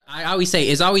I always say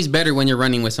it's always better when you're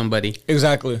running with somebody.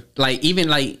 Exactly.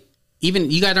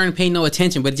 Even you guys aren't paying no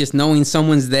attention, but just knowing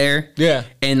someone's there. Yeah.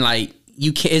 And like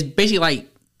you can't. It's basically like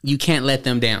you can't let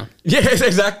them down. Yeah,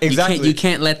 exactly. You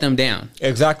can't let them down.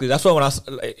 Exactly. That's why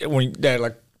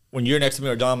when you're next to me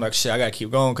or Dom, I'm like, shit, I gotta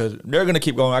keep going because they're gonna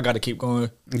keep going. I gotta keep going.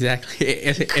 Exactly.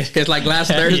 It's like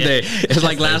last Thursday. It's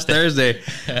like last Thursday.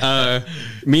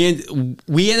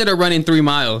 We ended up running 3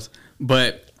 miles,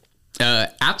 but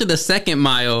after the second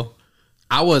mile,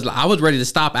 I was ready to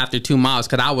stop after 2 miles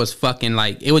because I was fucking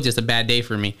like it was just a bad day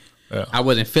for me. Yeah. I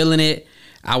wasn't feeling it.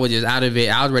 I was just out of it.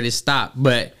 I was ready to stop,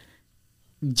 but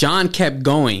John kept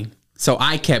going, so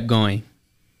I kept going.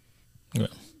 Yeah.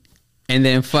 And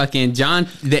then fucking John,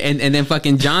 and then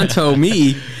fucking John told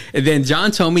me, and then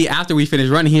John told me after we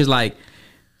finished running, he was like,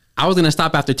 I was gonna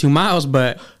stop after 2 miles,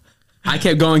 but I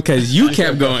kept going because you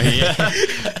kept going.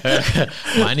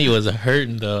 My knee was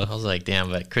hurting though. I was like, damn,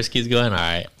 but Chris keeps going. All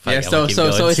right. Yeah. So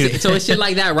it's shit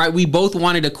like that, right? We both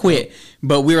wanted to quit,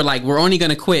 but we were like, we're only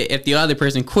gonna quit if the other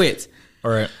person quits. All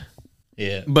right.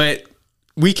 Yeah. But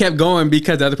we kept going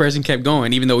because the other person kept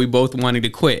going, even though we both wanted to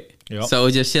quit. Yep. So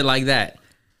it's just shit like that.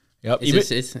 Yep.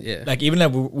 Even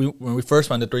like when we first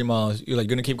ran the 3 miles, you're like,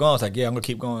 you're gonna keep going. I was like, yeah, I'm gonna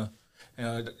keep going.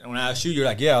 And when I asked you, you're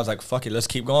like, yeah. I was like, fuck it, let's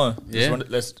keep going. Yeah.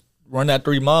 Let's run that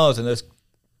 3 miles and let's,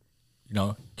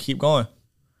 keep going.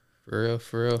 For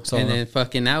real. So, and then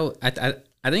fucking now, I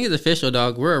think it's official,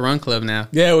 dog. We're a run club now.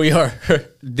 Yeah, we are.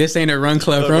 This ain't a run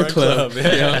club. Run club.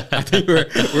 Yeah. I think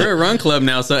we're a run club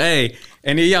now. So hey,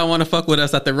 any of y'all want to fuck with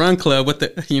us at the run club? With the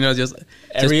just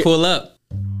pull up.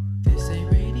 This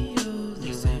ain't radio.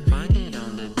 This ain't money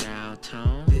on the dial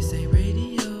tone. This ain't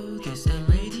radio. This ain't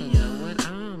radio. What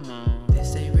I'm on.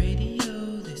 This ain't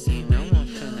radio. This ain't no one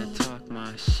finna talk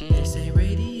my shit. This ain't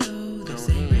radio. This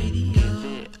ain't radio. Give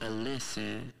it a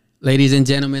listen. Ladies and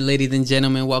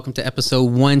gentlemen, welcome to episode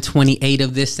 128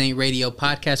 of This Ain't Radio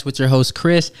podcast with your host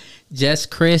Chris,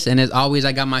 Chris, and as always,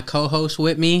 I got my co-host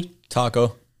with me,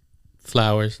 Taco.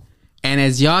 Flowers. And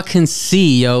as y'all can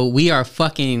see, we are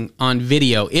fucking on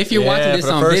video. If you're watching this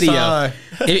on video,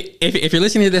 if you're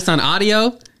listening to this on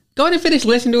audio, go ahead and finish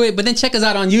listening to it, but then check us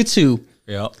out on YouTube.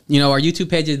 Yep. Our YouTube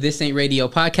page is This Ain't Radio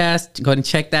podcast. Go ahead and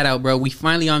check that out, bro. We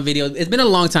finally on video. It's been a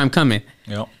long time coming.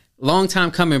 Yep. Long time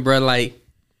coming, bro. Like,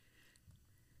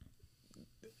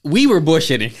 we were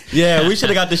bullshitting. Yeah, we should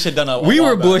have got this shit done. We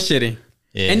were bullshitting.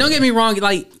 Yeah. And don't get me wrong,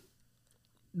 like,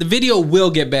 the video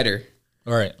will get better.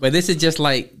 All right. But this is just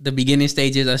like the beginning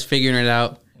stages, us figuring it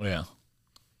out. Yeah.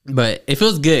 But it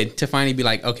feels good to finally be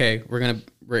like, okay,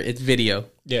 it's video.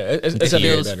 Yeah, it's It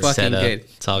feels better. fucking good.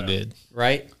 It's all good.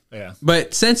 Right? Yeah.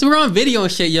 But since we're on video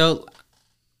and shit,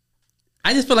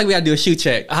 I just feel like we gotta do a shoe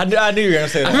check. I knew you were gonna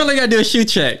say that. I feel like I gotta do a shoe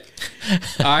check.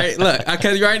 All right, look,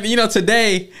 because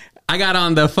today I got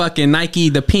on the fucking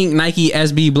the pink Nike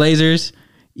SB Blazers,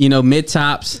 mid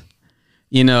tops.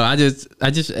 I just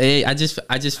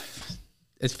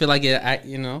feel like it.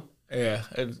 Yeah,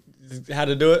 I had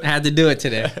to do it. I had to do it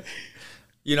today.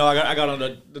 I got on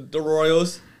the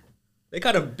Royals. They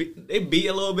kind of beat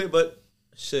a little bit, but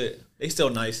shit, they still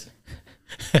nice.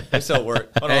 They still work.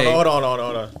 Hold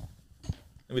on.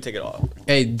 Let me take it off.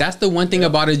 Hey, that's the one thing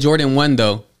about a Jordan 1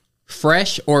 though.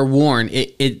 Fresh or worn,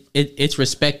 it's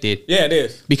respected. Yeah, it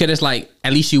is. Because it's like,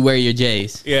 at least you wear your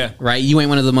J's. Yeah. Right? You ain't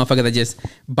one of the motherfuckers that just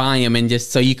buy them and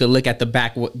just so you could look at the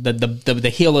back,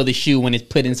 the heel of the shoe when it's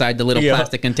put inside the little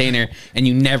plastic container and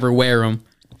you never wear them.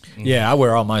 Yeah, I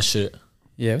wear all my shit.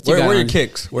 Yeah. Wear your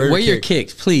kicks. Wear your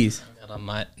kicks, please. I got on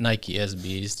my Nike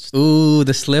SBs. Ooh,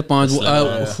 the slip-ons.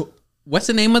 Yeah. What's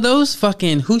the name of those?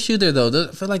 Fucking, who shoe they're those?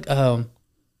 I feel like,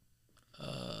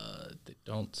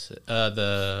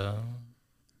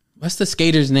 what's the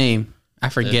skater's name? I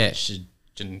forget. Janikowski?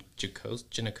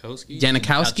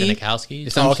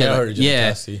 Janikowski? Oh, okay, I heard it.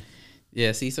 Yeah.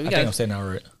 Yeah, see, so we I got think I'm saying that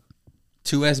right.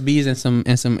 2 SBs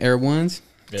and some Air Ones.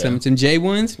 Yeah. Some J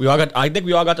ones. I think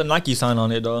we all got the Nike sign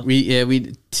on it though.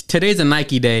 Today's a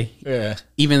Nike day. Yeah.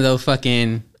 Even though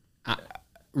fucking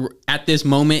at this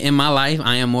moment in my life,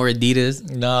 I am more Adidas.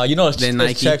 Nah, it's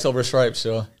Nike. checks over stripes,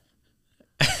 so.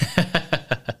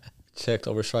 Checks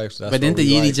over stripes. That's but didn't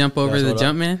the Yeezy jump over the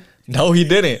jump man? No, he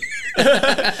didn't.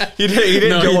 He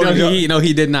didn't jump over the jump. No,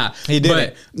 he did not. He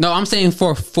didn't. But no, I'm saying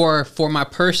for my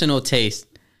personal taste,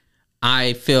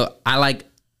 I feel I like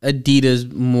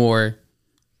Adidas more.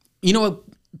 You know what?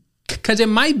 Because it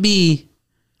might be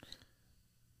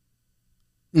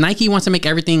Nike wants to make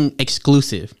everything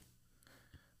exclusive,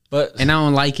 and I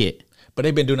don't like it. But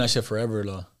they've been doing that shit forever,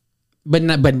 though. But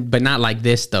not like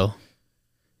this though.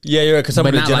 Yeah, because some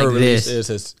of the not general like release this.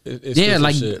 is Yeah,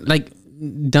 like shit. like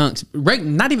Dunks.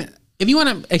 Not even if you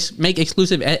want to make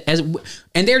exclusive as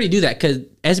and they already do that because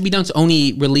SB Dunks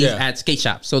only release Yeah. at skate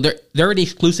shops, so they're already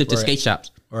exclusive to Right. skate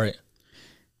shops. Right.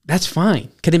 That's fine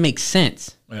because it makes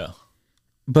sense. Yeah.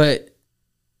 But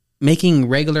making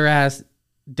regular ass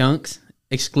dunks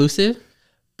exclusive,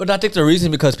 But I think the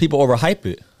reason because people overhype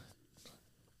it.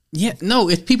 yeah, no,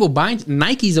 if people buying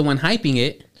Nike's the one hyping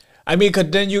it. I mean, cause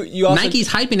then you also Nike's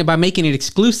hyping it by making it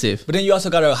exclusive. but then you also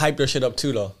gotta hype your shit up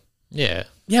too, though. Yeah.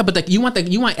 Yeah, but you want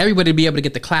everybody to be able to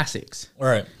get the classics,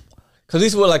 Right. Cause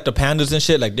these were like the pandas and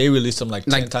shit. Like they release them like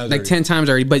 10 times. like already. 10 times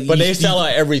already. But But they sell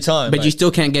out every time. But like, you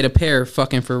still can't get a pair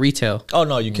fucking for retail. oh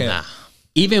no, you can't. Nah.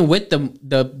 Even with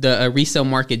the resale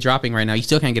market dropping right now, you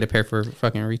still can't get a pair for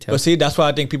fucking retail. But see, that's why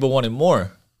I think people wanted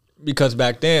more, because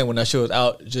back then when that shit was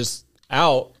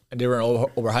out, and they weren't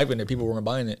overhyping it, people weren't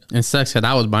buying it. It sucks because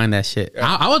I was buying that shit.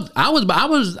 I was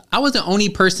the only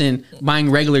person buying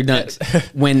regular dunks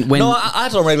when No, I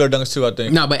had some regular dunks too. I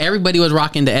think. no, but everybody was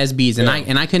rocking the SBs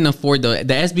and I couldn't afford the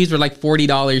SBs were like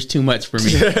 $40 too much for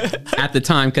me at the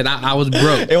time because I was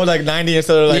broke. It was like 90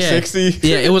 instead of like Yeah. 60.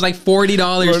 Yeah, it was like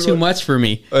 $40 too much for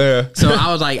me. Yeah. So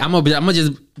I was like, I'm gonna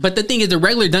just. But the thing is, the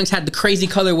regular dunks had the crazy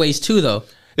colorways too, though.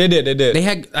 They did. They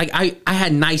had like I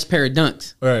had nice pair of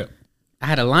dunks. Right. I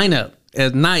had a lineup. It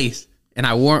was nice, and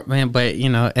I wore man. But you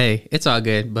know, hey, it's all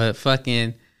good. But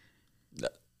fucking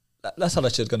That's how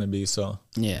that shit's gonna be. So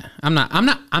yeah, I'm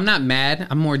not mad.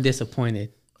 I'm more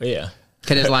disappointed yeah.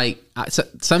 because it's like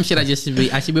some shit I should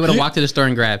be able to walk to the store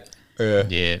and grab Yeah.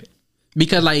 Yeah.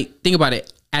 because like think about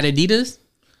it at Adidas,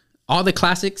 all the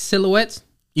classic silhouettes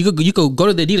you could go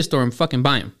to the Adidas store and fucking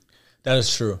buy them. That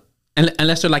is true.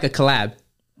 Unless they're like a collab,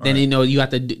 then you know you have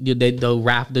to do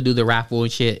the raffle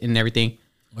and shit and everything.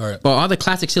 All right. But all the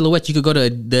classic silhouettes, you could go to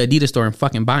the Adidas store and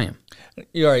fucking buy them.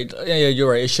 You're right. Yeah,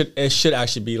 you're right. It should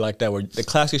actually be like that. Where the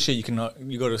classic shit you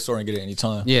go to the store and get it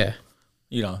anytime. Yeah,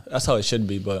 You know, that's how it should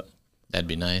be. But That'd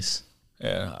be nice.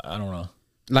 yeah, I don't know.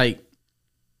 like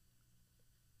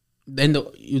then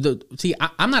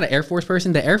I'm not an Air Force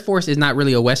person. The Air Force is not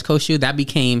really a West Coast shoe. That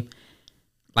became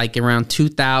like around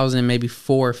 2000, maybe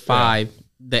 4 or 5. Yeah.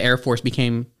 The Air Force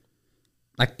became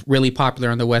like really popular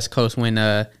on the West Coast when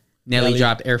Nelly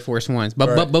dropped Air Force Ones.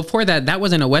 But before that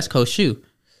wasn't a West Coast shoe.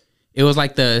 It was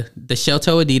like the shell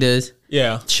toe Adidas,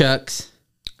 Yeah. Chucks,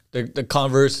 The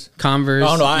Converse. I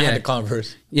don't know. I had the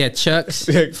Converse. Yeah, Chucks,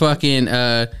 fucking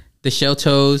the shell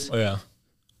toes. Oh yeah.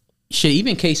 Shit,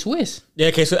 even K-Swiss.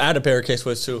 Yeah. K-Swiss. I had a pair of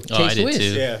K-Swiss too. Oh, I did K-Swiss.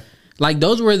 too. Yeah. Like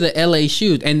those were the LA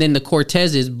shoes, and then the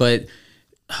Cortezes. But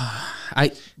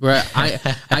I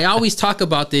always talk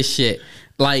about this shit.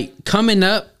 Like coming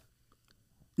up,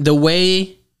 the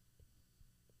way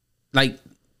like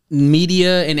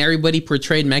media and everybody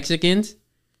portrayed Mexicans,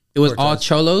 it was all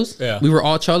cholos. Yeah. We were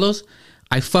all cholos.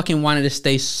 I fucking wanted to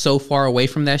stay so far away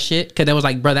from that shit because I was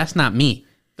like, bro, that's not me.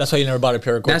 That's why you never bought a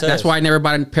pair of Cortez. That's why I never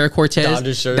bought a pair of Cortez.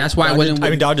 Dodger shirt. That's why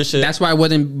Dodger shit. That's why I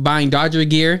wasn't buying Dodger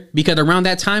gear because around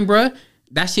that time, bro,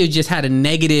 that shit just had a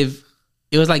negative.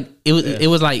 It was like it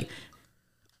was like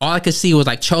all I could see was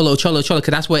like cholo because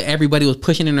that's what everybody was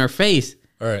pushing in their face.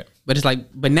 All right. But it's like,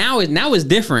 but now it's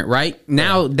different, right?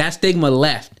 Now that stigma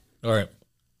left. All right.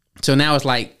 So now it's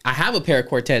like I have a pair of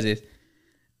Cortezes.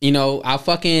 You know, I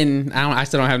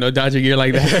still don't have no Dodger gear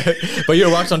like that. But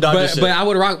you rock some Dodger shit. But I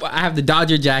would rock. I have the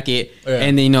Dodger jacket,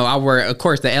 and then I wear, of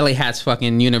course, the LA hat's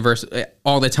fucking universal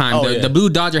all the time. Oh, The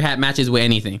blue Dodger hat matches with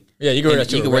anything. Yeah, you can wear that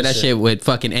shit. You can wear that shit with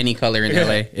fucking any color in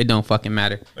LA. It don't fucking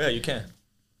matter. Yeah, you can.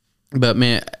 But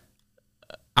man,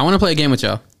 I want to play a game with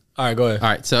y'all. All right, go ahead. All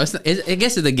right, so I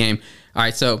guess it's a game. All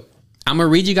right, so I'm gonna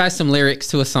read you guys some lyrics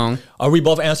to a song. Are we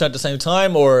both answering at the same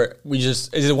time, or is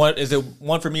it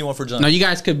one for me, one for John? No, you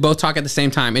guys could both talk at the same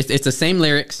time. It's the same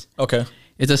lyrics. Okay.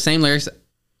 It's the same lyrics.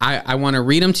 I want to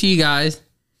read them to you guys.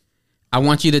 I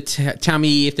want you to tell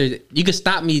me if there's. You can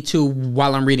stop me too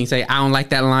while I'm reading. Say I don't like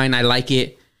that line. I like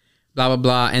it. Blah blah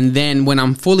blah. And then when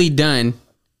I'm fully done,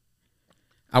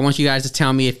 I want you guys to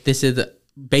tell me if this is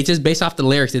just based off the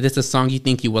lyrics. If this is a song you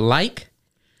think you would like,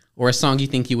 or a song you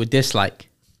think you would dislike.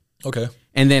 Okay.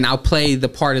 And then I'll play the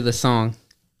part of the song,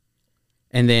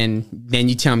 and then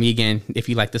you tell me again if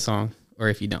you like the song or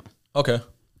if you don't. Okay.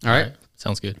 All right.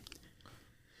 Sounds good.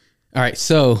 All right.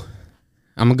 So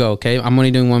I'm gonna go. Okay. I'm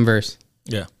only doing one verse.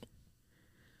 Yeah.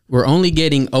 We're only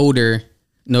getting older.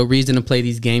 No reason to play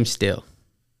these games still.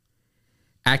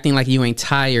 Acting like you ain't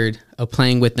tired of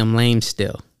playing with them lames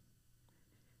still.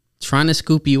 Trying to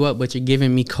scoop you up, but you're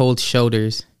giving me cold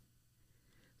shoulders.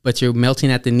 But you're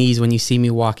melting at the knees when you see me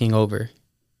walking over.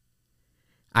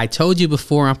 I told you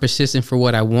before I'm persistent for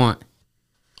what I want.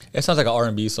 It sounds like an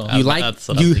R&B song. You like That's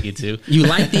what I'm thinking too. You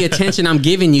like the attention I'm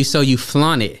giving you, so you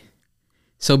flaunt it.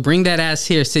 So bring that ass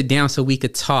here, sit down so we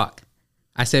could talk.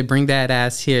 I said, bring that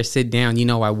ass here, sit down. You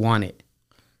know I want it.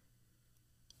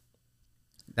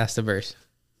 That's the verse.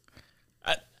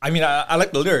 I mean, I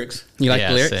like the lyrics. You like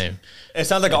the lyrics? Same. It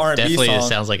sounds like an R&B Definitely, song. it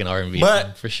sounds like an R&B song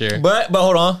but for sure. But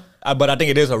hold on. But I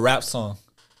think it is a rap song.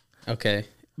 Okay.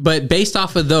 But based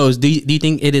off of those, do you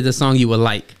think it is a song you would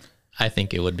like? I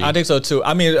think it would be. I think so too.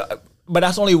 I mean, but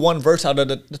that's only one verse out of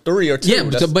the 3 or 2. Yeah,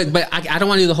 That's- but I don't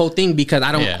want to do the whole thing because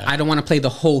I don't want to play the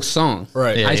whole song.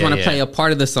 Right. Yeah, I just want to play a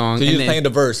part of the song. so you're and just playing the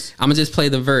verse. I'm gonna just play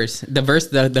the verse,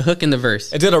 the hook and the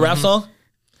verse. Is it a rap song?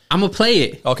 I'm gonna play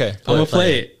it. Okay. I'm gonna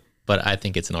play it. But I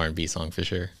think it's an R&B song for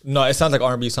sure. No, it sounds like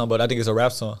R&B song, but I think it's a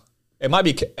rap song. It might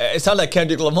be. It sounds like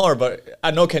Kendrick Lamar, but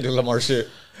I know Kendrick Lamar shit.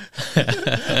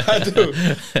 I do.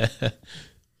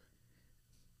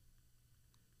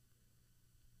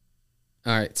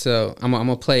 All right, so I'm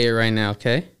gonna play it right now.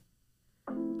 Okay.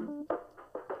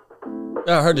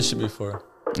 Yeah, I heard this shit before.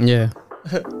 Yeah.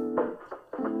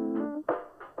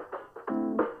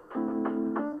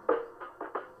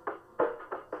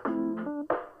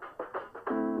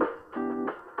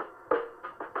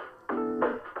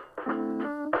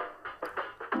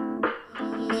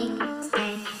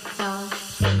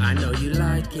 I know you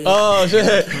like it. Oh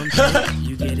shit!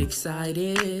 You get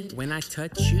excited when I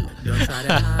touch you. Don't try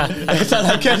to hide it. It sounds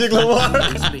like Kendrick Lamar.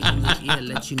 Whisper in your ear,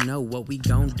 let you know what we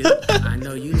gon' do. I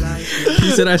know you like it.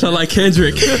 He said I sound like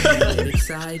Kendrick. Get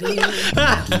excited when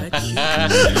I touch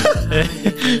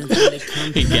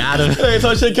you. He got him. Hey,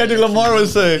 some shit Kendrick Lamar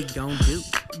was saying. Gon' do.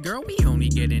 Girl, we only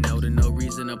getting older, no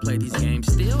reason to play these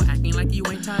games. Still acting like you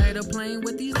ain't tired of playing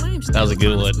with these lames. That was a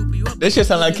good one. This shit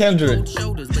sound like Kendrick.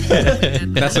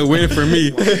 That's a win for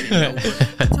me.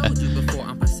 I told you before,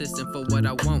 I'm persistent for what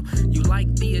I want. You like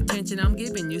the attention I'm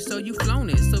giving you, so you flown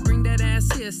it. So bring that ass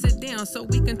here, sit down, so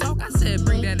we can talk. I said,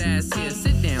 bring that ass here,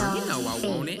 sit down. You know I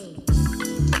want it.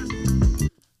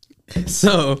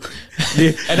 So, do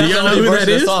And that's y'all the know only who verse that of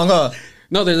the is? song, huh?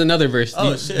 No, there's another verse.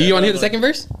 Oh, do, shit. do you want to hear the second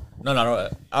verse? No, I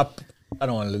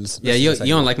don't want to listen. Yeah, you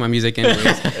don't like my music anyways.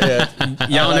 Yeah.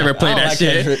 Y'all never play I don't that like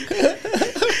shit.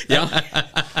 Kendrick. Y'all,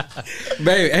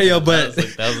 babe, hey yo, but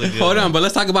That was a good hold one. on, but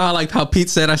let's talk about how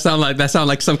Pete said I sound like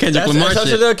some Kendrick That's Lamar what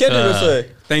shit. Kendrick would say.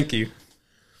 Thank you,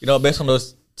 Based on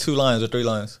those 2 lines or 3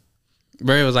 lines.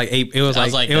 bro. It was like 8. It was That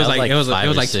was like like- that was like 5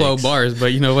 or 12 6. bars,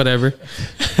 but you know whatever.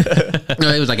 No,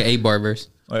 it was like an 8-bar verse.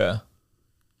 Oh yeah,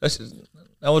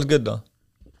 that was good though.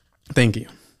 Thank you.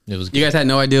 It was good. You guys had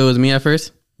no idea it was me at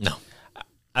first. No.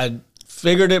 I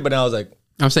figured it, but then I was like,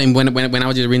 I'm saying when I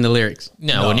was just reading the lyrics.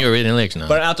 No, when you were reading the lyrics, no.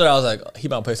 but after I was like, he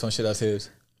might play some shit that's his.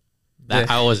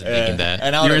 I wasn't thinking that.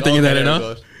 And I was You weren't thinking that there at it all?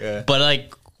 goes. Yeah. But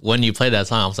like when you played that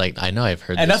song, I was like, I know I've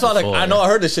heard And this that's why I was before. like, I know I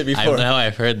heard this shit I before. know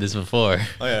I've heard this before.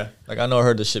 Oh yeah, like I know I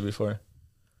heard this shit before.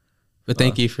 But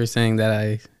thank you for saying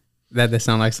that that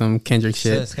sound like some Kendrick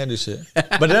shit. Shit, Kendrick shit.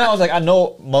 But then I was like, I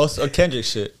know most of Kendrick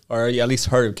shit, or at least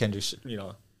heard of Kendrick shit.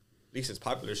 At least it's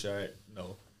popular shit. I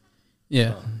know.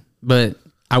 Yeah. But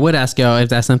I would ask y'all if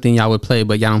that's something y'all would play,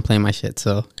 but y'all don't play my shit,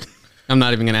 so I'm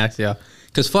not even gonna ask y'all.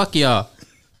 Cause fuck y'all.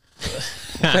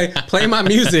 play my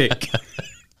music.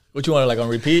 What you want, like on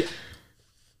repeat?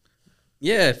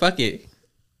 Yeah, fuck it.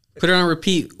 Put it on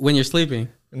repeat when you're sleeping.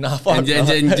 Nah, fuck. And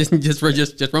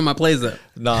just run my plays up.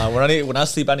 Nah, when I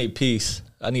sleep, I need peace.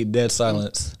 I need dead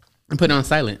silence. And put it on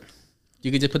silent.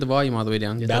 You could just put the volume all the way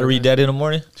down. Just Battery dead in the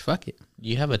morning. Fuck it.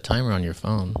 You have a timer on your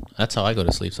phone. That's how I go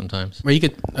to sleep sometimes. Or you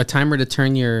could a timer to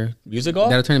turn your Music off.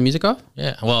 that'll turn the music off.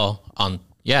 Yeah. Well,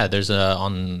 there's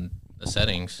on the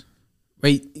settings.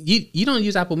 Wait, you don't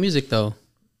use Apple Music though.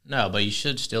 No, but you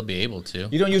should still be able to.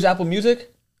 You don't use Apple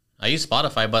Music? I use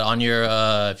Spotify, but on your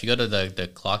if you go to the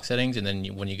clock settings and then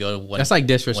when you go to That's like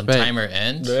disrespect. when timer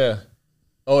ends, Yeah.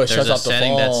 Oh, it there's shuts a off the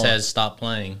setting phone. that says stop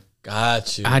playing.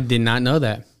 Got you. I did not know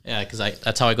that. Yeah, because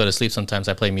that's how I go to sleep. Sometimes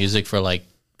I play music for like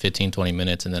 15, 20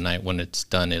 minutes, and then when it's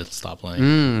done, it'll stop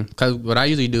playing. Because what I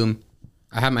usually do,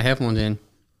 I have my headphones in,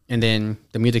 and then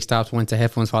the music stops once the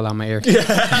headphones fall out my ear.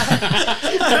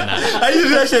 I use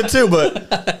that shit too,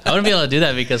 but I wouldn't be able to do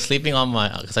that because I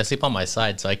sleep on my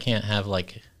side, so I can't have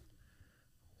like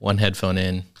one headphone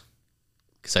in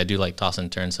because I do like toss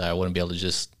and turn, so I wouldn't be able to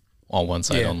just on one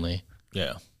side Yeah. only.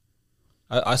 yeah,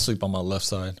 I sleep on my left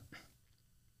side.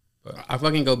 I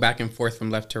fucking go back and forth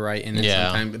from left to right, and then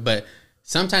Yeah.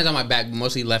 sometimes on my back,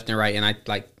 mostly left and right, and I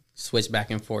like switch back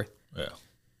and forth. Yeah,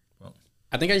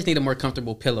 I think I just need a more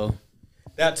comfortable pillow.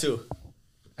 that too.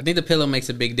 I think the pillow makes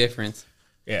a big difference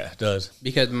Yeah, it does.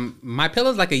 because my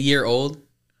pillow's like a year old,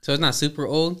 so it's not super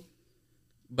old,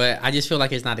 but I just feel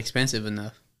like it's not expensive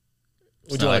enough.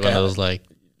 It's not like one of those like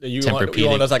You Tempur-Pedic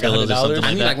want us like pillows or $100? something I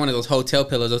like need that. like one of those hotel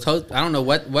pillows. I don't know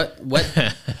what. I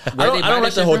don't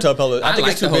like the hotel pillows. I think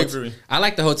it's too big for me. I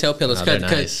like the hotel pillows No, they're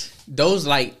because nice. those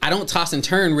like I don't toss and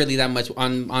turn really that much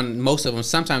on most of them.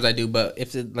 Sometimes I do, but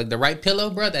if it's like the right pillow,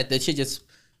 bro, that shit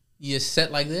you just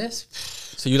set like this.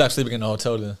 So you like sleeping in the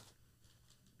hotel then?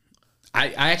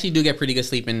 I actually do get pretty good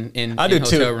sleep in I do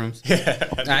hotel too. rooms. Yeah.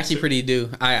 I actually pretty do.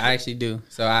 I actually do.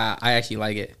 So I actually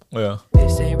like it. Yeah.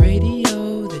 This ain't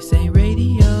radio. This ain't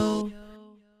radio.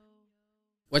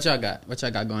 What y'all got? What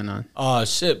y'all got going on? Oh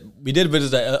shit. We did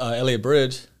visit the LA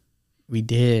Bridge. We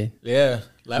did. Yeah.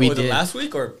 We was it did. last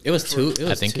week or It was two.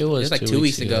 I think it was like 2 2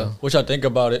 weeks weeks ago. what y'all think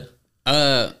about it?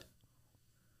 The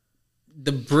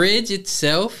bridge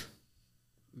itself,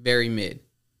 very mid.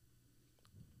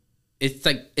 It's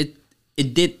like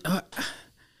it did.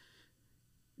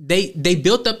 They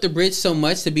built up the bridge so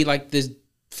much to be like this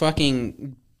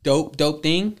fucking dope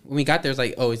thing. When we got there, it's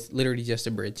like, oh, it's literally just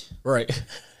a bridge. Right.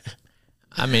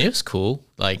 I mean, it was cool.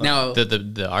 Like Now-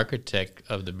 the architect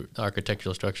of the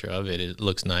architectural structure of it, it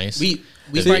looks nice. We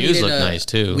The probably views needed look nice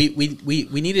too.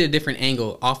 We needed a different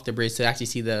angle off the bridge to actually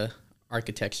see the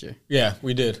architecture. Yeah,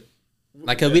 we did.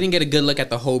 Like, 'cause we didn't get a good look at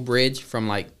the whole bridge from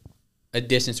like a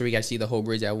distance where we got to see the whole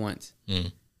bridge at once.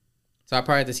 So I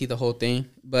probably had to see the whole thing.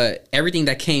 But everything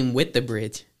that came with the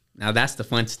bridge, now that's the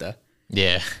fun stuff.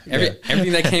 yeah.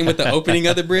 Everything that came with the opening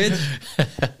of the bridge,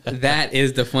 that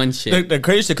is the fun shit. The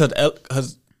crazy because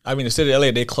the city of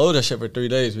LA, they closed that shit for 3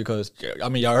 days because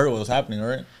y'all heard what was happening,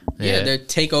 right? Yeah, their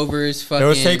takeovers, fucking There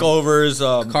was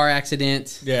takeovers, car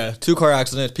accidents, 2 car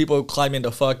accidents, people climbing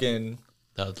the fucking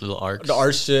The little arcs. the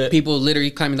arch shit. people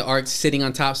literally climbing the arcs, sitting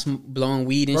on top, blowing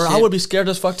weed and Bro, shit. I would be scared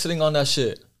as fuck sitting on that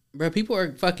shit. Bro,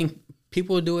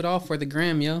 people do it all for the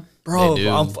gram, yo. Bro, They do.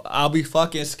 I'll be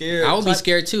fucking scared. I would be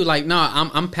scared too. Like, no,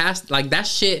 I'm past like that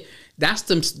shit. That's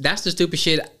the stupid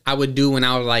shit I would do when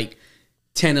I was like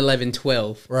 10, 11,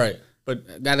 12. Right. But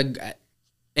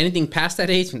Anything past that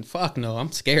age, fuck no,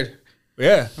 I'm scared.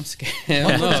 yeah. I'm scared.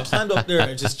 Hell I no. just climbed up there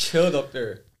and just chilled up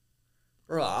there.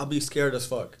 Bro, I'll be scared as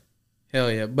fuck.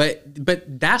 Hell yeah. But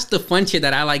that's the fun shit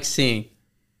that I like seeing.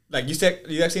 Like you said,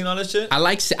 you guys seen all this shit?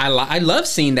 I love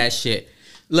seeing that shit.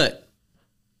 Look,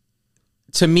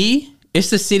 to me, it's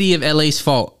the city of LA's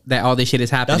fault that all this shit is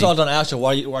happening. That's all I was gonna ask you.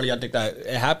 Why do y'all think that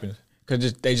it happened?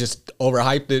 Because they just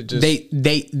overhyped it. Just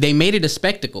They made it a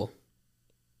spectacle.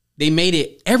 They made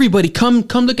it, everybody come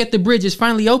look at the bridge. It's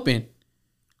finally open.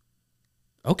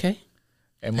 Okay.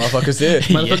 and motherfuckers did.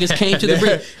 Motherfuckers came to the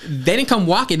bridge. They didn't come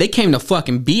walking. They came to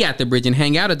fucking be at the bridge and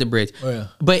hang out at the bridge. Oh, yeah.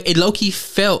 But it low-key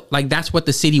felt like that's what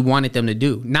the city wanted them to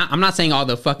do. I'm not saying all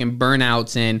the fucking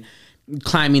burnouts and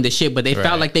climbing the shit, but they Right.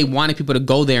 felt like they wanted people to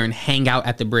go there and hang out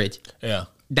at the bridge. Yeah.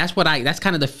 That's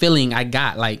kind of the feeling I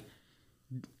got. Like,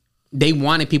 they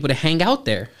wanted people to hang out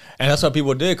there. And that's what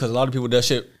people did because a lot of people did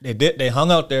shit. They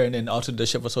hung out there and then also did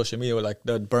shit for social media with like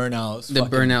the burnouts, The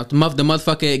burnout, the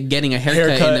motherfucker getting a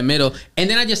haircut in the middle, and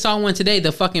then I just saw one today.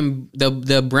 The fucking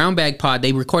the Brown Bag Pod.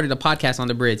 They recorded a podcast on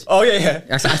the bridge. Oh yeah.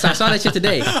 I saw that shit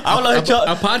today. I was like,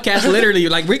 a podcast, literally,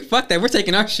 like, fuck that. We're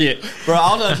taking our shit. bro,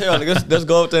 I was gonna tell you, like, let's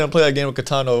go up there and play a game of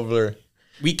Katana over there.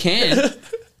 We can.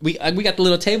 We got the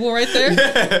little table right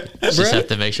there. Just Bruh. have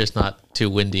to make sure it's not too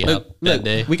windy out that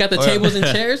day. We got the tables and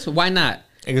chairs. Why not?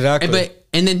 Exactly.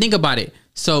 And then think about it.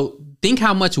 So think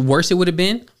how much worse it would have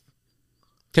been.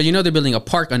 Because you know they're building a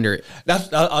park under it. I was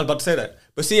about to say that.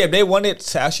 But see, if they wanted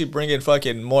to actually bring in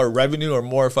fucking more revenue or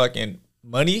more fucking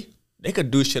money, they could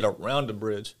do shit around the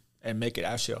bridge and make it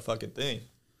actually a fucking thing.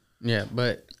 Yeah,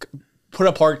 but Put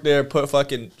a park there, put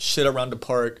fucking shit around the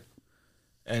park,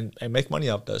 and make money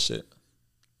off that shit.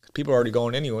 People are already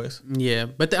going anyways. yeah,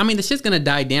 but I mean the shit's gonna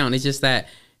die down. It's just that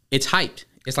it's hyped.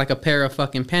 It's like a pair of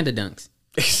fucking panda dunks.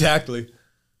 Exactly.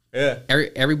 Yeah.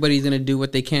 Everybody's gonna do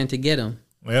what they can to get them,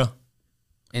 Yeah.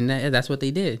 and that's what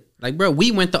they did. Like, bro,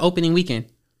 we went the opening weekend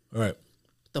All right.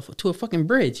 to a fucking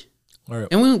bridge, All right.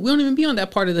 and we don't even be on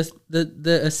that part of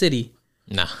the city.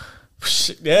 Nah.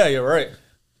 Yeah, you're right.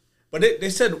 But they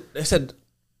said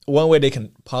one way they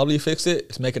can probably fix it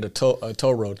is make it a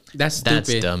toll road That's stupid.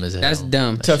 That's dumb as hell. That's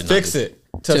dumb. That to should not fix be- it.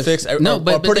 To fix it. No, or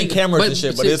but putting think- cameras and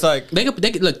shit. But see, it's like they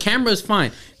could look, cameras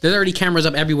fine. There's already cameras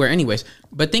up everywhere, anyways.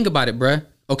 But think about it, bruh.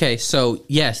 Okay, so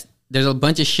yes, there's a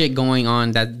bunch of shit going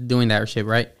on that's doing that shit,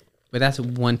 right? But that's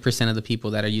 1% of the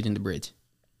people that are using the bridge.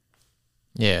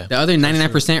 Yeah. The other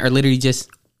 99% are literally just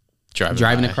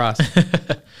driving by. across.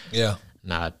 yeah.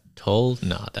 Not told?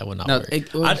 No, that would not No, work.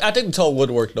 I think the toll would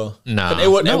work though. Nah. But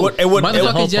it would. No. It would. the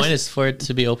Motherfuckers whole just- point is for it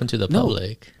to be open to the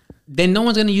public. then no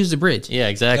one's gonna use the bridge. Yeah,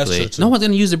 exactly. That's true. No one's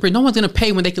gonna use the bridge. No one's gonna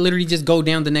pay when they can literally just go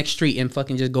down the next street and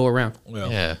fucking just go around.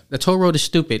 Yeah. The toll road is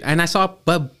stupid. And I saw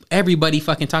but everybody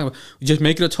fucking talking about just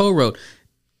make it a toll road.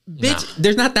 Bitch,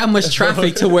 there's not that much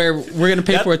traffic to where we're gonna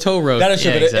pay for a toll road. That is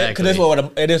true, Yeah, but exactly.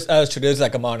 because it is true. It's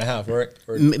like a mile and a half, right?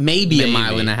 Or, Maybe a Maybe.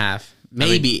 mile and a half.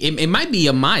 Maybe. It might be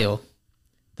a mile.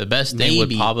 The best thing would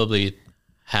Maybe. probably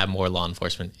have more law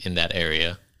enforcement in that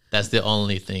area. That's the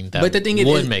only thing that But the thing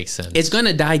would is, make sense. It's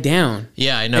gonna die down.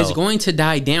 Yeah, I know. It's going to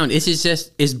die down.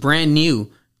 It's brand new.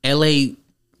 LA,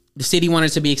 the city wanted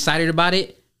to be excited about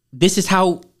it. This is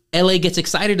how LA gets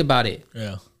excited about it.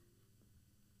 yeah.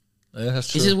 Yeah,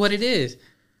 that's true. This is what it is.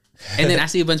 And then I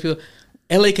see a bunch of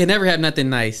people. LA can never have nothing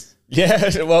nice.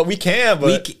 Yeah, well, we can,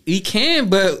 but We can,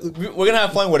 but we're gonna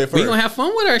have fun with it first. we gonna have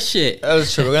fun with our shit.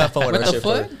 That's true. We're gonna have fun with What our the shit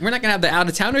fuck? first. We're not gonna have the out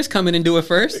of towners come in and do it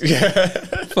first. Yeah.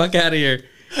 Fuck out of here.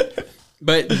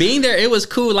 But being there, it was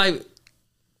cool. Like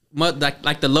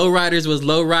the low riders was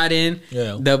low riding.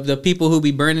 Yeah. The people who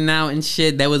be burning out and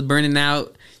shit that was burning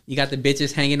out. You got the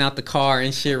bitches hanging out the car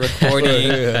and shit recording.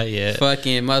 Yeah.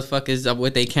 Fucking motherfuckers up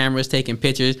with their cameras taking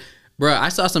pictures. Bro, I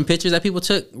saw some pictures that people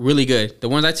took really good. The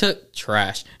ones I took,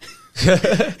 trash.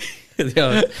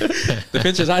 Yo, the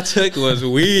pictures I took was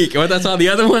weak. Once I saw the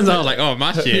other ones, I was like, "Oh,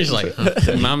 my shit!" He's like,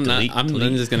 I'm not. delete, I'm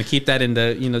delete. just gonna keep that in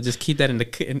the. Just keep that in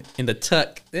the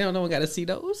tuck. They don't know. Got to see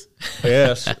those.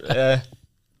 Yes. Yeah.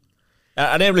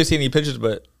 I didn't really see any pictures,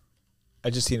 but I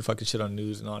just seen fucking shit on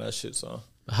news and all that shit. So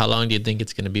How long do you think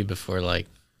it's gonna be before like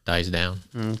dies down?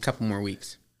 A couple more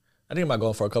weeks. I think I might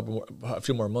go for a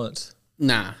few more months.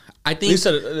 Nah, I At think least,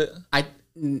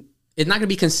 it's not gonna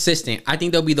be consistent. I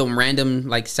think there'll be the random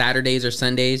like Saturdays or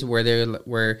Sundays where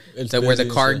where It's the busy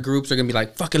and car shit. groups are gonna be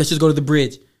like, "Fuck it, let's just go to the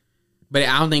bridge." But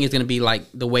I don't think it's gonna be like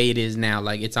the way it is now.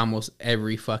 Like it's almost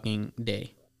every fucking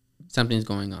day, something's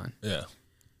going on. yeah.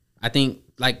 I think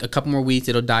like a couple more weeks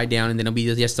it'll die down, and then it'll be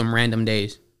just some random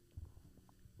days.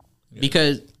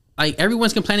 Because like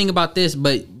everyone's complaining about this,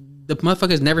 but the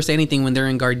motherfuckers never say anything when they're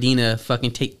in Gardena,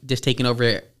 fucking just taking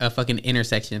over a fucking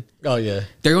intersection. Oh yeah.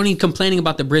 They're only complaining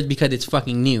about the bridge because it's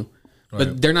fucking new. But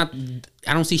Right. they're not.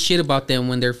 I don't see shit about them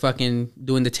when they're fucking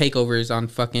doing the takeovers on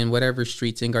fucking whatever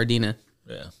streets in Gardena.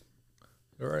 Yeah.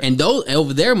 You're right. And those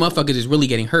over there, motherfuckers is really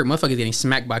getting hurt. Motherfuckers getting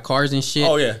smacked by cars and shit.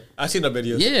 Oh yeah, I seen the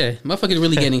videos. Yeah, motherfuckers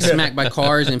really getting smacked by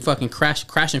cars and fucking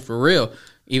crashing for real.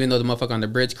 Even though the motherfucker on the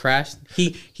bridge crashed,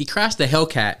 he crashed the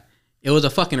Hellcat. It was a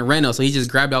fucking Renault, so he just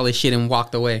grabbed all his shit and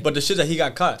walked away. But the shit that he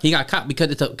got caught. He got caught because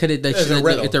it's a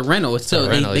Rental. It's a rental. It's so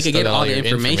Rental, they you could still get got all the your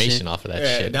information. off of that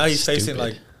Yeah. shit. Now he's facing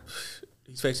Stupid.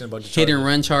 a bunch of Hit and charges.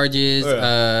 run charges.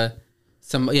 Yeah.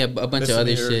 A bunch of other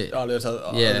Misdemeanor, shit. All this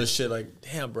other shit. Like,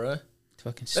 damn, bro.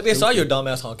 Fucking That they saw stupid. your dumb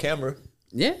ass on camera.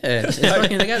 Yeah, it's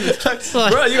fucking. They got this.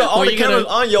 Bro, you got all Well, the you gotta- cameras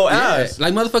on your Yeah, ass.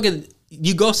 like motherfucker,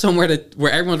 you go somewhere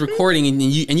where everyone's recording and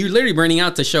you're literally burning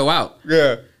out to show out.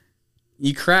 Yeah.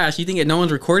 You crash. You think that no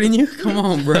one's recording you? Come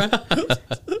on, bro.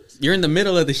 You're in the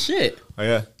middle of the shit. Oh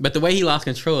yeah. But the way he lost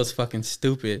control is fucking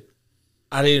stupid.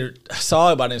 I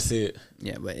saw it, but I didn't see it.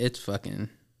 Yeah, but it's fucking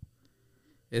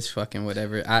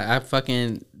whatever. I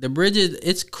fucking the bridges.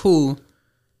 It's cool,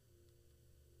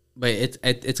 but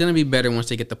it's gonna be better once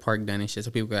they get the park done and shit,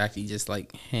 so people could actually just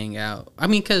like hang out. I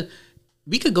mean, cause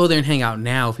we could go there and hang out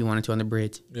now if we wanted to on the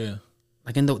bridge. Yeah.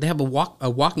 Like, they have a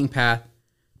walking path,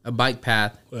 a bike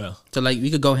path, Yeah. so like we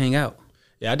could go hang out.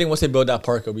 Yeah, I think once they build that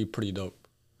park, it'll be pretty dope.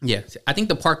 Yeah, I think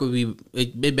the park would be.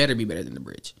 It better be better than the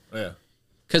bridge, Yeah.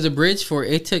 cause the bridge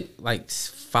it took like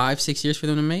 5-6 years for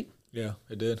them to make. Yeah,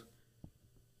 it did.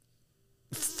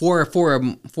 For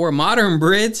a modern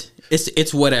bridge,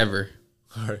 it's whatever.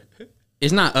 All right.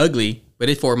 It's not ugly, but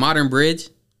it's for a modern bridge.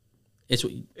 It's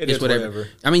is whatever.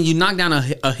 I mean, you knock down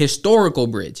a historical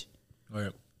bridge All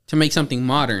right. to make something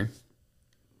modern.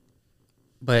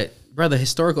 But brother,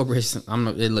 historical bridge, it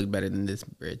looked better than this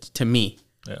bridge to me.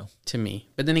 Yeah. To me,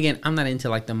 but then again, I'm not into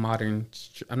like the modern.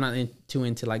 I'm not too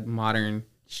into like modern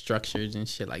structures and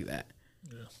shit like that.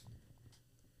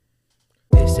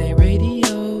 This ain't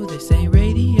radio, this ain't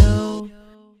radio.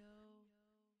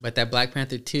 But that Black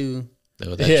Panther 2,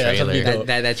 With that Yeah, that's trailer. gonna be dope.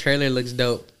 that trailer looks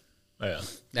dope. Yeah.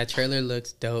 That trailer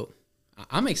looks dope.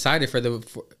 I'm excited for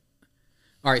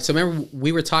all right, so remember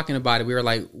we were talking about it. We were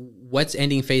like, "What's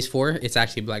ending Phase 4?" It's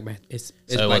actually Black Panther. It's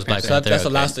So it was Black So Panther. that's the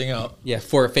Okay. last thing out. Yeah,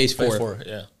 for Phase 4, Phase 4.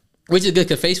 Yeah. which is good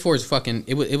because Phase 4 is fucking.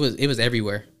 It was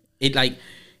everywhere.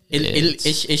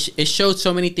 It showed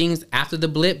so many things after the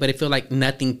blip, but it felt like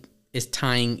nothing is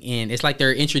tying in. It's like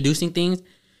they're introducing things,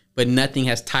 but nothing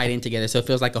has tied in together. So it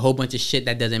feels like a whole bunch of shit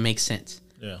that doesn't make sense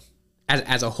Yeah.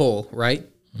 as a whole, right?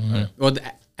 Well,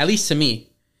 at least to me,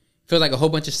 it feels like a whole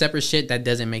bunch of separate shit that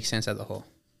doesn't make sense as a whole.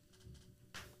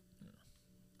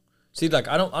 See, like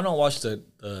I don't watch the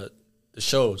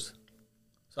shows,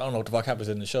 so I don't know what the fuck happens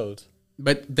in the shows.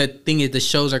 But the thing is, the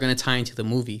shows are gonna tie into the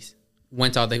movies.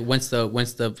 Once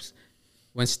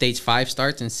stage 5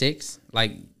 starts and 6,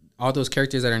 like all those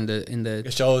characters that are in the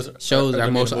The shows shows gonna are be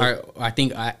in most the movie. are I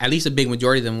think at least a big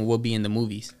majority of them will be in the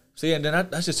movies. See, and then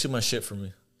that's just too much shit for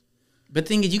me. But the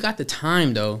thing is, you got the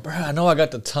time though. Bruh, I know I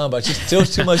got the time, but it's just still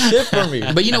too much shit for me.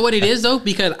 But you know what it is though,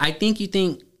 because I think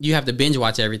you have to binge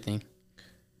watch everything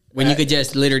when you could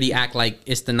just literally act like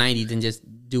it's the 90s and just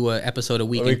do a episode a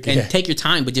week and take your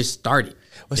time, but just start it.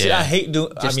 Well, see, Yeah. I hate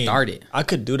doing. Just start it. I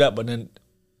could do that, but then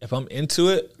if I'm into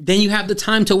it, Then you have the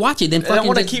time to watch it. Then and I fucking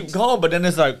want to just- keep going. But then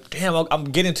it's like, damn, I'm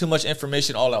getting too much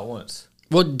information all at once.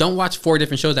 Well, don't watch 4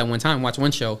 different shows at one time. Watch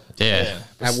one show Yeah.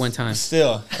 at one time.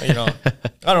 Still, I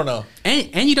don't know.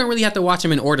 And you don't really have to watch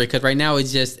them in order because right now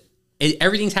it's just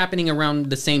everything's happening around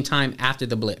the same time after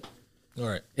the blip. All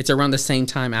right, It's around the same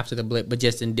time after the blip, but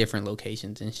just in different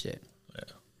locations and shit.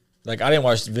 like I didn't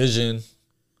watch Vision.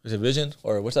 Is it Vision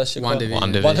or what's that shit called?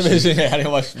 WandaVision. WandaVision. Yeah, I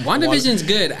didn't watch. WandaVision's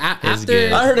good. After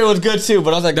good. I heard it was good too,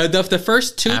 but I was like, the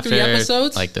first 2-3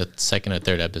 episodes, like the second or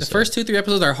third episode. the first 2-3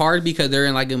 episodes are hard because they're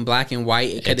in black and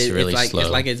white. 'Cause It's really like slow.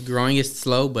 it's like it's growing. It's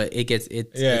slow, but it's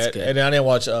yeah, good. and then I didn't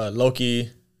watch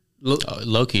Loki.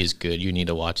 Loki is good. You need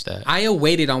to watch that. I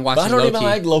waited on watching But I don't Loki, even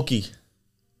like Loki.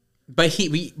 but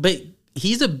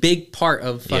he's a big part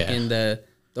of fucking the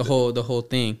whole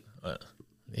thing.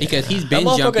 Because he's been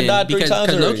motherfucker jumping died 3 because times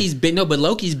already.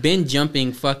 Loki's been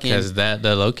jumping fucking Because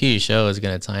the Loki show is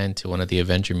going to tie into one of the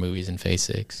Avenger movies in Phase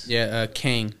 6.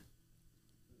 Kang.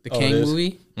 The Oh, Kang it is?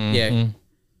 movie? Mm-hmm. Yeah.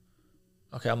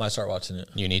 Okay, I might start watching it.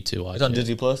 You need to watch It's on it.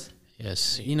 Disney Plus.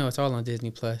 Yes, You know it's all on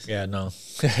Disney Plus. Yeah, no.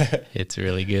 it's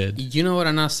really good. You know what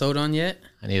I'm not sold on yet?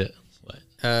 I need it.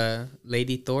 What?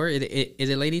 Lady Thor. Is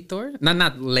it Lady Thor?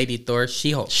 Not Lady Thor.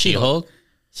 She-Hulk. She-Hulk?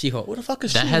 She-Hulk. What the fuck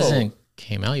is That She-Hulk? hasn't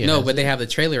came out yet. No, has but it? they have the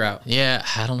trailer out. Yeah,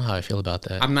 I don't know how I feel about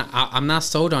that. I'm not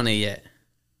sold on it yet.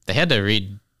 They had to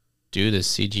redo the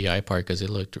CGI part because it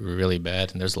looked really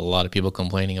bad, and there's a lot of people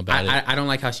complaining about it. I don't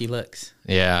like how she looks.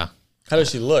 Yeah, How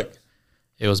does she look?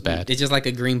 it was bad. It's just like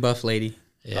a green buff lady.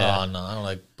 Yeah, Oh no, I don't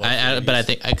like. Both but I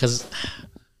think because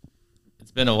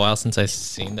it's been a while since I've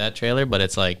seen that trailer, but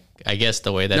it's like I guess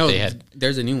the way that No, they had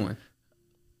there's a new one.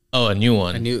 a new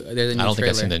one. There's a new I don't think trailer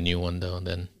I've seen the new one though.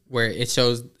 Then where it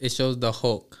shows the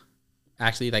Hulk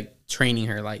actually like training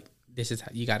her like this is how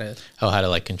you gotta how to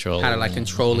like control how to like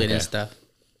control it and Okay. stuff.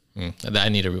 I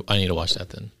need to watch that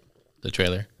then, the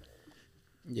trailer.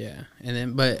 Yeah, and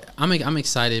then but I'm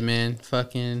excited, man.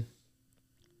 Fucking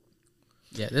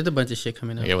yeah, there's a bunch of shit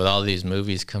coming up. Yeah, with all these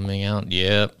movies coming out,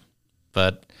 yep.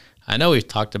 But I know we've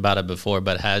talked about it before,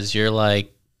 but has your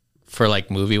like for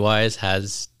like movie wise,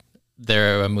 has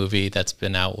there a movie that's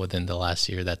been out within the last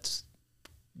year that's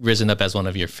risen up as one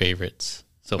of your favorites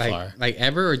so far? Like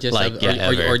ever or just Like,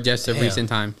 ever. or just of Damn. recent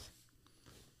time?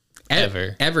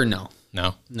 Ever. Ever no.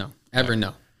 No, No. Ever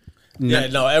no. Yeah,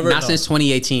 no, ever Not no. since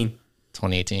 2018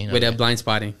 2018. with okay. that Blind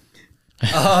Spotting.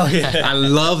 Oh yeah. I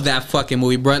love that fucking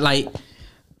movie, bro. Like,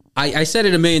 I said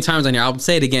it a million times on here. I'll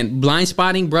say it again. Blind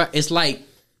Spotting, bro. It's like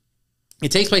it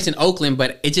takes place in Oakland,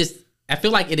 but it just I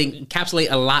feel like it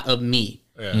encapsulates a lot of me.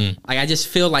 Yeah. Like I just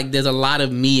feel like there's a lot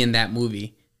of me in that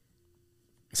movie.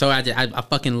 So I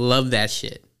fucking love that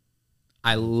shit.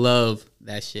 I love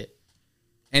that shit.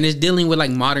 And it's dealing with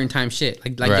like modern time shit,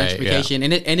 like Right, gentrification,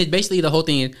 and it's basically the whole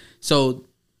thing. So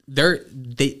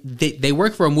they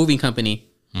work for a moving company.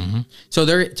 So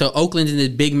Oakland's in this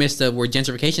big mist of where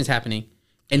gentrification's happening,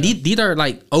 and these are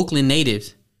like Oakland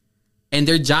natives, and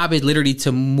their job is literally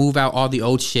to move out all the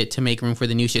old shit to make room for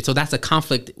the new shit. So that's a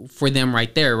conflict for them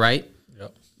right there, right?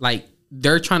 Yep. Like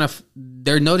they're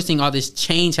noticing all this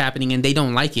change happening and they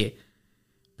don't like it,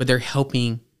 but they're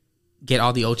helping get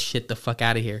all the old shit the fuck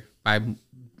out of here by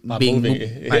moving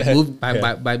it.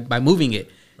 Yeah. by moving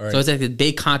it. Right. So it's like a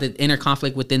big inner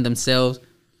conflict within themselves,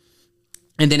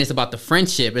 and then it's about the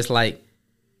friendship. It's like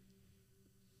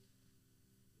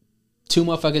two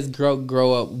motherfuckers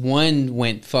grow up.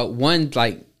 One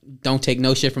like don't take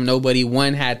no shit from nobody.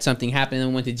 One had something happen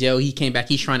and went to jail. He came back.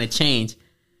 He's trying to change.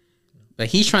 But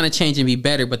he's trying to change and be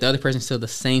better, but the other person's still the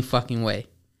same fucking way.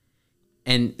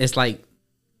 And it's like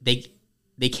they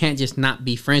can't just not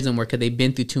be friends anymore because they've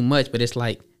been through too much. But it's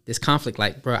like this conflict,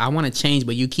 like, bro, I want to change,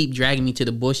 but you keep dragging me to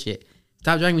the bullshit.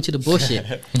 Stop dragging me to the bullshit.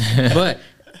 But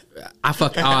I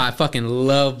fucking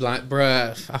love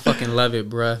bruh. I fucking love it,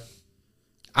 bruh.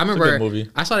 I remember movie.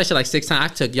 I saw that shit like 6 times. I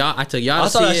took y'all I to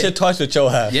saw see that it. shit twice with your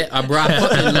ass. Yeah, bro, I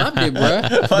fucking loved it,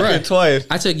 bro. Fucking twice.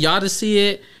 I took y'all to see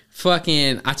it.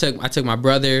 Fucking, I took my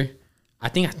brother. I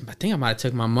think I might have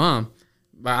took my mom.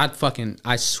 But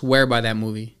I swear by that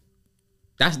movie.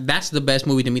 That's the best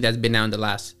movie to me that's been out in the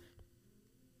last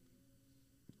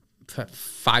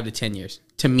 5 to 10 years.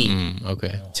 To me,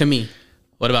 Okay. to me,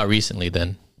 What about recently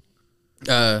then?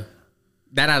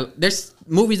 there's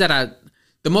movies that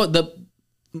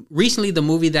recently the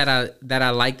movie that I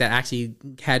liked that actually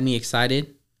had me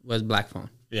excited was Black Phone.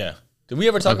 Yeah. Did we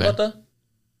ever talk Okay. about that?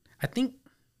 I think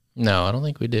No, I don't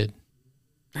think we did.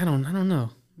 I don't know.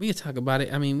 We can talk about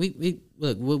it. I mean, we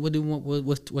look.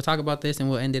 We'll talk about this and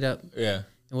we'll end it up. Yeah.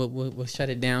 And we'll shut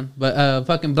it down. But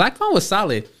fucking Black Phone was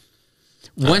solid.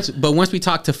 Once we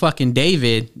talked to fucking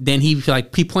David, then he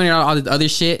pointed out all this other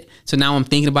shit. So now I'm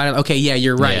thinking about it. Okay, yeah,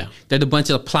 you're right. Yeah. There's a bunch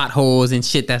of plot holes and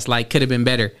shit that's like could have been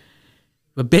better.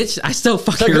 But bitch, I still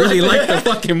fucking really like the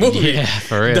fucking movie. Yeah,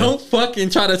 for real. Don't fucking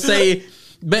try to say.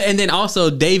 But and then also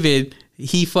David,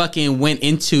 he fucking went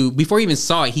into before he even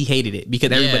saw it, he hated it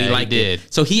because everybody Yeah, he liked did.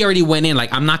 it. So he already went in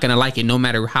like I'm not gonna like it no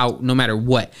matter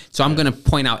what. So I'm gonna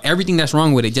point out everything that's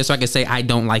wrong with it just so I can say I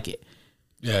don't like it.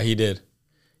 Yeah, he did.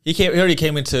 He already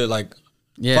came into like,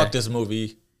 Yeah. fuck this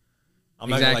movie. I'm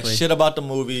not gonna like Exactly. shit about the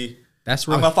movie. That's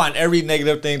I'm real, gonna find every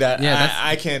negative thing that Yeah, that's-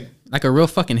 I can. like a real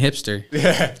fucking hipster,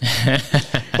 Yeah.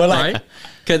 But like, right?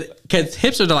 Because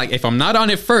hipsters are like, if I'm not on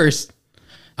it first,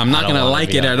 I'm not don't gonna wanna like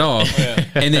be it on at all.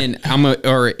 And then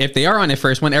or if they are on it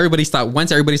first, once everybody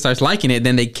starts liking it,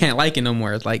 then they can't like it no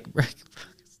more. It's like,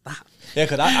 stop. yeah,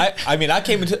 because I mean, I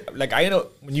came into like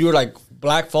when you were like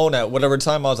Black Phone at whatever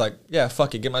time, I was like, yeah,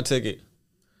 fuck it, get my ticket.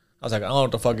 I was like, I don't know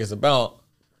what the fuck it's about.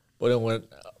 But then when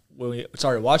we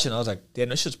started watching, I was like, damn,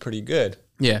 this shit's pretty good.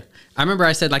 Yeah, I remember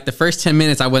I said like the first 10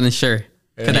 minutes I wasn't sure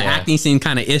because the Yeah. acting seemed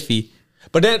kind of iffy.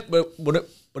 But then,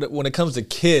 when it comes to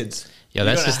kids, Yo, you're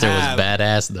that gonna sister have- was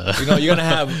badass though. You know, you're gonna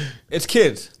have it's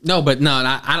kids. No, but no,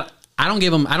 I don't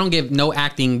give them. I don't give no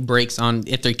acting breaks on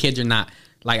if they're kids or not.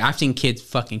 Like I've seen kids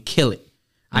fucking kill it.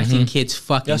 I've seen kids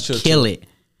fucking That's true, kill too. it.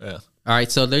 Yeah, All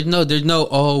right, so there's no.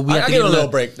 Oh, we have I to give give them a little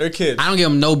look. break. They're kids. I don't give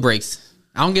them no breaks.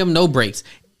 I don't give them no breaks.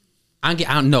 I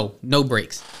don't no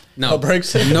breaks. No No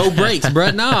breaks? no breaks,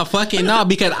 bro. No, fucking no.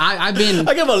 Because I've been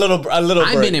I give them a little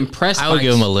I've break. been impressed. I would by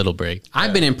give him a little break.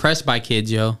 I've been impressed by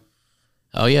kids, yo.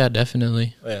 Oh yeah,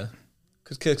 definitely. Yeah,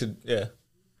 because kids could. Yeah,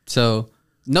 So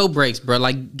no breaks, bro.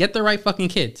 Like get the right fucking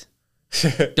kids.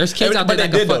 There's kids out there But they that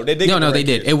can did, though. fuck. They did No, get no, the they right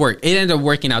did. kids. It worked. It ended up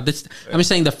working out. This I'm just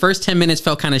saying the first 10 minutes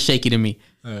felt kind of shaky to me,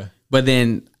 yeah, but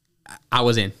then I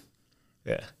was in.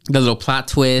 yeah. The little plot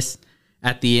twist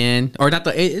at the end, or not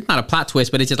it's not a plot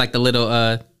twist, but it's just like the little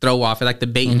throw off, like the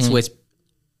bait and switch,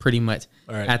 pretty much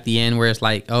All right. at the end where it's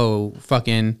like, oh,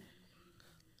 fucking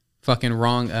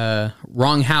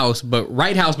wrong house, but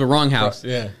right house, but wrong house.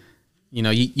 Yeah. You know,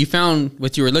 you found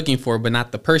what you were looking for, but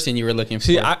not the person you were looking for.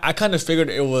 See, I kind of figured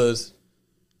it was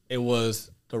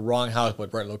the wrong house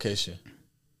but right location.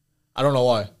 I don't know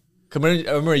why. 'Cause I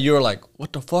remember you were like,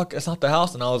 "What the fuck? It's not the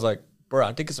house," and I was like, "Bro,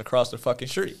 I think it's across the fucking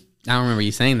street." I don't remember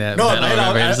you saying that. No, but- I don't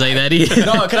remember him saying that either.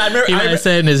 No, because I remember. He might have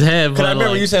said in his head, Because but I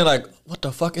remember like, you saying like, "What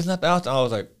the fuck? Isn't that the house?" And I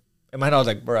was like, in my head, I was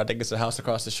like, "Bro, I think it's the house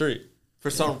across the street." For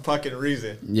some fucking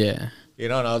reason, yeah. you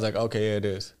know. And I was like, "Okay, yeah, it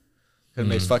is." It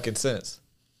makes fucking sense.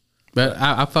 But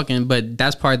but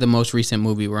that's probably the most recent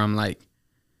movie where I'm like,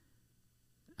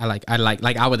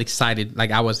 I was excited,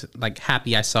 like I was like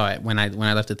happy I saw it when I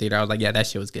left the theater. I was like, yeah, that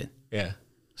shit was good. Yeah,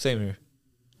 same here.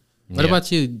 What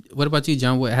about you? What about you,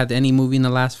 John? What had any movie in the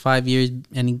last 5 years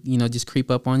any just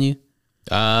creep up on you?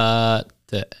 the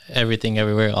Everything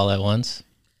Everywhere All at Once.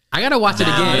 I gotta watch it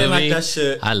I again. didn't like Movie. that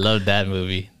shit. I loved that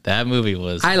movie. That movie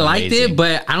was. I liked amazing. it,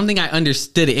 but I don't think I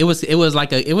understood it. It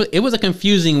was a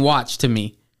confusing watch to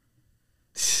me.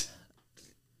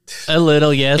 a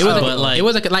little, yes, It was but like it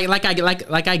was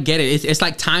like I get it. It's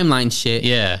like timeline shit.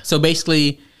 Yeah. So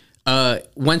basically,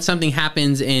 when something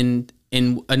happens in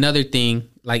another thing,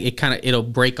 like it'll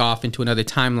break off into another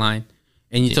timeline,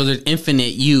 and so there's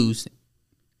infinite use.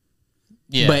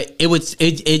 yeah. But it was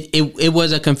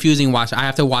a confusing watch. I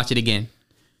have to watch it again.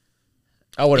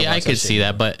 I wouldn't. yeah, I watch could that see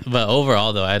shit. that, but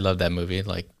overall though, I love that movie.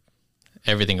 Like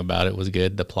everything about it was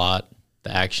good. The plot,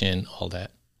 the action, all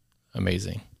that,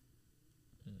 amazing.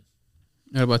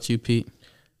 What about you, Pete?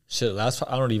 Shit, I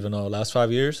don't even know. Last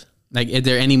 5 years? Like, is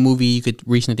there any movie you could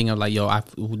recently think of like, yo,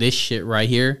 this shit right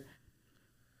here?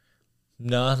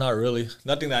 No, not really.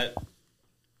 Nothing that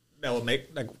would make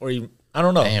like or you. I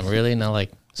don't know. Damn, really? Not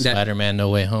like That- Spider-Man: No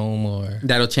Way Home or.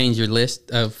 That'll change your list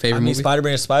of favorite I mean, movies.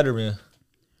 Spider-Man is Spider-Man.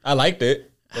 I liked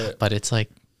it. But But it's like.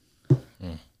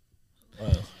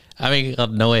 I mean,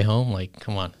 No Way Home. Like,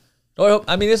 come on. no,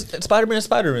 I mean, it's Spider-Man is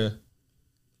Spider-Man.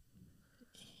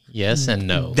 Yes and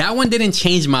no. That one didn't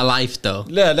change my life though.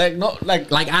 Yeah, like no,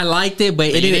 like Like I liked it, but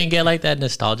it you didn't. didn't get like that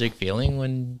nostalgic feeling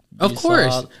when. Of you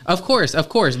course, saw- of course.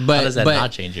 But How does that but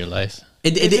not change your life?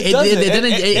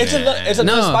 It's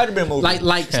another Spider-Man movie.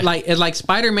 Like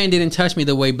Spider-Man didn't touch me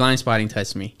the way Blind Spotting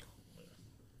touched me.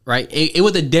 Right? It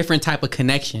was a different type of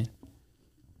connection.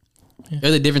 It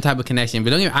was a different type of connection. But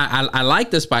don't get, I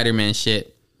like the Spider-Man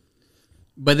shit.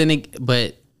 But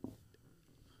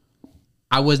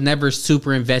I was never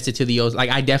super invested to the old. Like,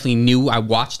 I definitely knew, I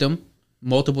watched them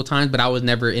multiple times, but I was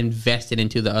never invested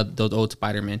into those old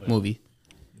Spider-Man movies.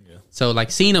 Yeah. So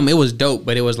like seeing them, it was dope,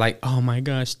 but it was like, oh my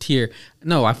gosh, tear.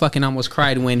 No, I fucking almost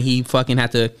cried when he fucking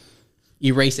had to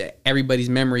erase everybody's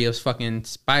memory of fucking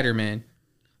Spider-Man,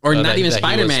 or not even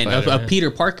Spider-Man, of Peter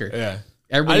Parker. Yeah,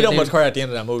 everybody, I didn't almost cry at the end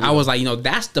of that movie. I was like,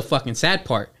 that's the fucking sad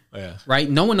part. Yeah, right.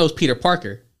 No one knows Peter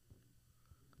Parker.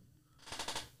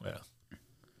 Yeah,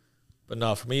 but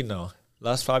no, for me, no.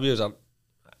 Last 5 years,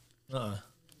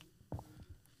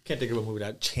 can't think of a movie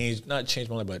that not changed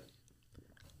my life, but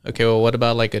Okay, well, what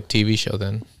about like a TV show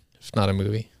then? If not a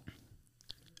movie.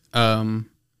 I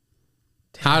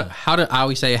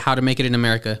always say How to Make It in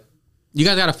America. You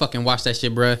guys gotta fucking watch that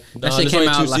shit, bruh. That shit came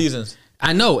out 2 seasons.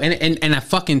 I know, and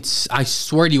I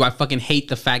swear to you, I fucking hate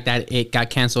the fact that it got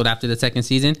canceled after the second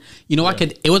season. You know,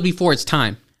 it was before its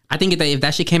time. I think if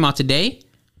that shit came out today,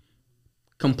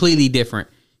 completely different.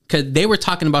 Because they were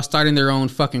talking about starting their own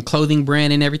fucking clothing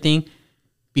brand and everything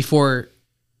before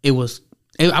it was.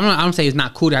 I don't say it's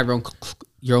not cool to have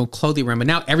your own clothing brand, but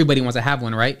now everybody wants to have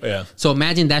one, right? Yeah. So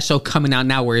imagine that show coming out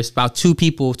now, where it's about two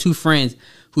friends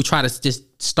who try to just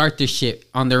start this shit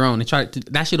on their own and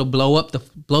that shit'll blow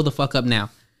the fuck up now.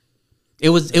 It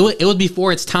was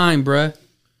before its time, bruh.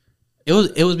 It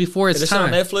was before its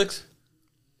time. Is this on Netflix?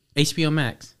 HBO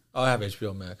Max. Oh, I have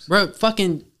HBO Max. Bro,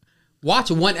 fucking watch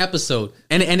one episode.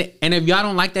 And if y'all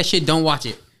don't like that shit, don't watch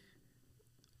it.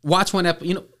 Watch one episode.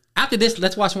 You know, after this,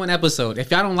 let's watch one episode.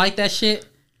 If y'all don't like that shit,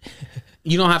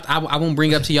 you don't have to. I won't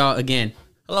bring it up to y'all again.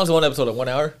 How long is one episode? 1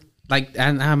 hour? Like,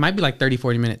 it might be like 30,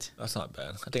 40 minutes. That's not bad.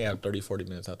 I think I have 30, 40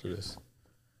 minutes after this.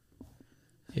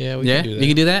 Yeah, we can do that. We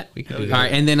can do that? We can do All that.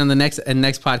 right, and then on the next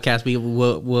podcast,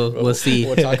 we'll see.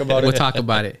 We'll talk about it. We'll talk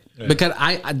about it. Yeah. Because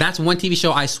that's one TV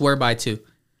show I swear by too.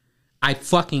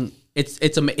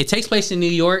 It takes place in New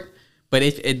York, but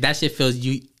that shit feels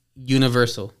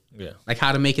universal. Yeah. Like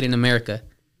How to Make It in America.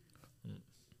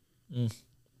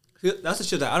 That's the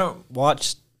shit that I don't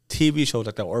watch TV shows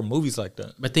like that or movies like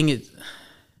that. But thing is,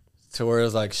 To where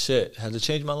it's like, shit, has it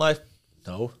changed my life?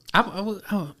 No.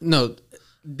 no,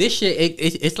 this shit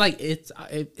it's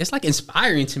like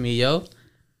inspiring to me, yo.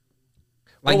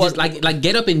 Like Well, just like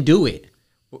get up and do it.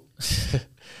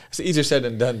 It's easier said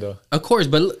than done, though. Of course,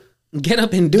 but get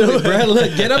up and do it, bro.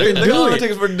 Look, get up and Look how long do it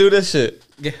takes it. for to do this shit.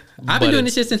 Yeah. I've been doing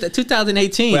this shit since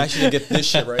 2018. We actually get this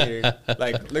shit right here.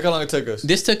 Like, look how long it took us.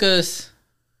 This took us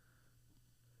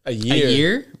A year. a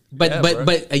year, but Yeah, but bro.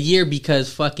 but a year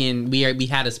because fucking we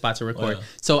had a spot to record. Yeah.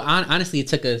 So honestly, it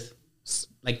took us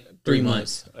like 3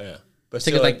 months. Yeah. But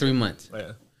It took us like 3 months.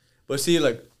 Yeah. But see,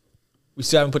 like, we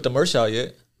still haven't put the merch out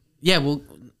yet. Yeah, well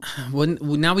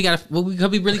now we gotta. Well, we could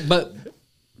be really, but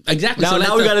exactly.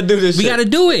 Now we gotta do this We shit. gotta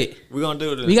do it. We're going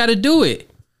to do it. We gotta do it.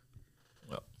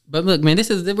 Yeah. But look, man,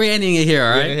 we're ending it here. All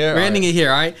right, we're ending it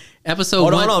here. All right. Episode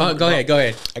Hold on, 1. hold on. Oh, go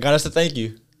ahead. I got us to thank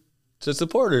you. To the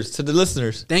supporters, to the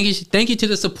listeners. Thank you to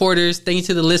the supporters. Thank you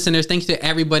to the listeners. Thank you to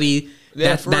everybody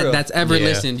Yeah, for real. that's ever Yeah.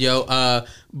 listened, yo.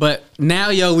 But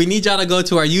now, yo, we need y'all to go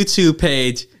to our YouTube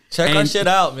page. Check our and shit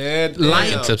out, man.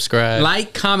 Like- Damn. Subscribe.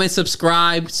 Like, comment,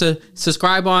 subscribe.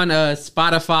 Subscribe on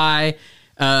Spotify,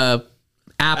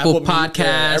 Apple Music,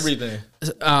 Podcasts, everything.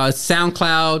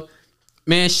 SoundCloud.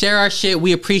 Man, share our shit.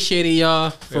 We appreciate it, y'all.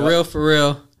 For Yeah. real, for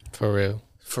real. For real.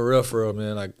 For real,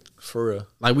 man. Like, for real.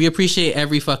 Like, we appreciate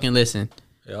every fucking listen.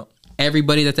 Yeah.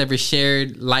 Everybody that's ever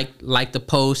shared, like the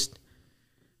post,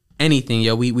 anything,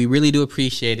 yo. We really do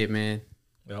appreciate it, man.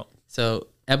 Yeah. So,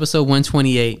 episode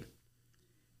 128,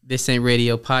 This Ain't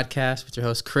Radio podcast with your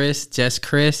host Chris, just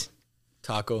Chris.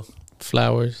 Taco.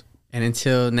 Flowers. And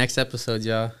until next episode,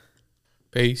 y'all.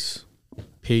 Peace.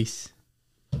 Peace.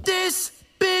 This